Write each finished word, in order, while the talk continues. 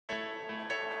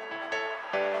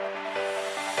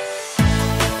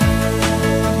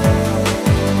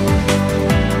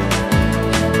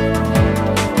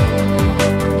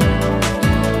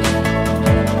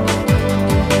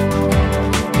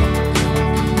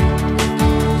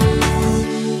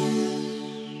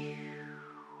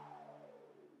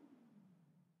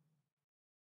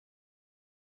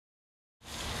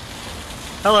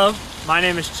Hello, my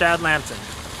name is Chad Lampton.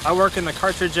 I work in the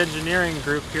cartridge engineering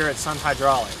group here at Sun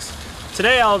Hydraulics.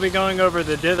 Today I'll be going over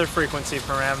the dither frequency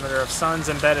parameter of Sun's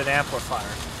embedded amplifier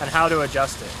and how to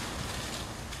adjust it.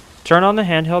 Turn on the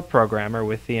handheld programmer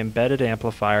with the embedded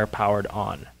amplifier powered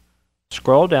on.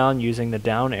 Scroll down using the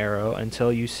down arrow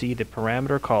until you see the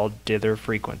parameter called dither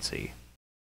frequency.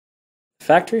 The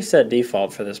factory set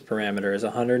default for this parameter is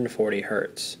 140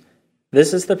 Hz.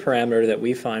 This is the parameter that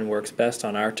we find works best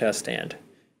on our test stand.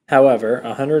 However,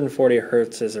 140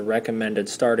 Hz is a recommended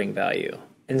starting value.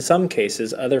 In some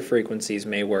cases, other frequencies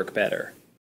may work better.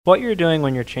 What you're doing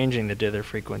when you're changing the dither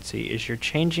frequency is you're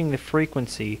changing the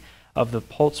frequency of the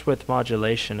pulse width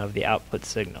modulation of the output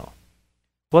signal.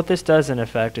 What this does in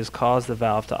effect is cause the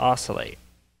valve to oscillate.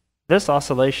 This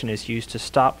oscillation is used to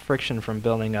stop friction from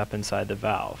building up inside the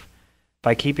valve.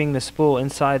 By keeping the spool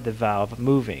inside the valve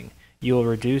moving, you will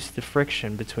reduce the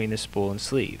friction between the spool and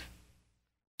sleeve.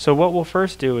 So what we'll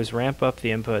first do is ramp up the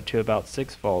input to about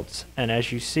 6 volts, and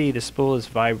as you see, the spool is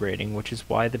vibrating, which is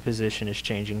why the position is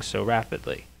changing so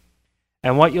rapidly.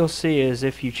 And what you'll see is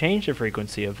if you change the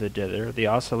frequency of the dither, the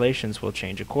oscillations will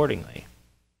change accordingly.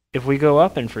 If we go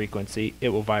up in frequency, it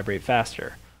will vibrate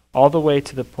faster, all the way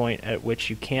to the point at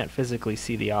which you can't physically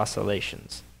see the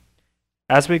oscillations.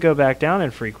 As we go back down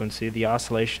in frequency, the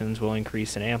oscillations will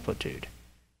increase in amplitude.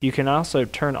 You can also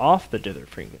turn off the dither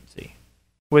frequency.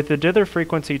 With the dither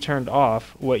frequency turned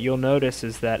off, what you'll notice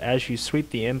is that as you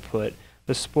sweep the input,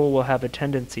 the spool will have a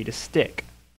tendency to stick.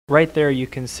 Right there you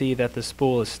can see that the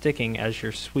spool is sticking as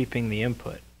you're sweeping the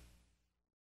input.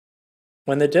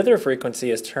 When the dither frequency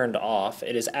is turned off,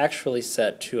 it is actually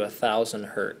set to 1000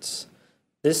 Hz.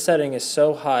 This setting is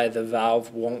so high the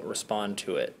valve won't respond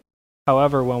to it.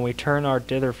 However, when we turn our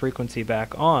dither frequency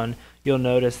back on, you'll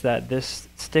notice that this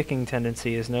sticking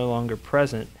tendency is no longer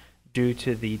present due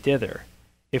to the dither.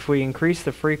 If we increase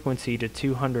the frequency to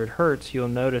 200 Hz, you'll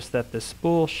notice that the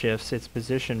spool shifts its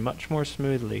position much more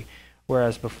smoothly,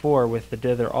 whereas before, with the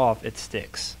dither off, it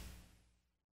sticks.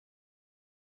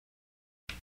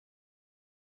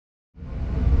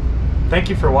 Thank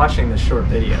you for watching this short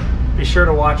video. Be sure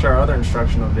to watch our other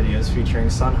instructional videos featuring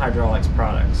Sun Hydraulics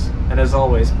products. And as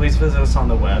always, please visit us on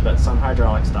the web at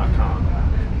sunhydraulics.com.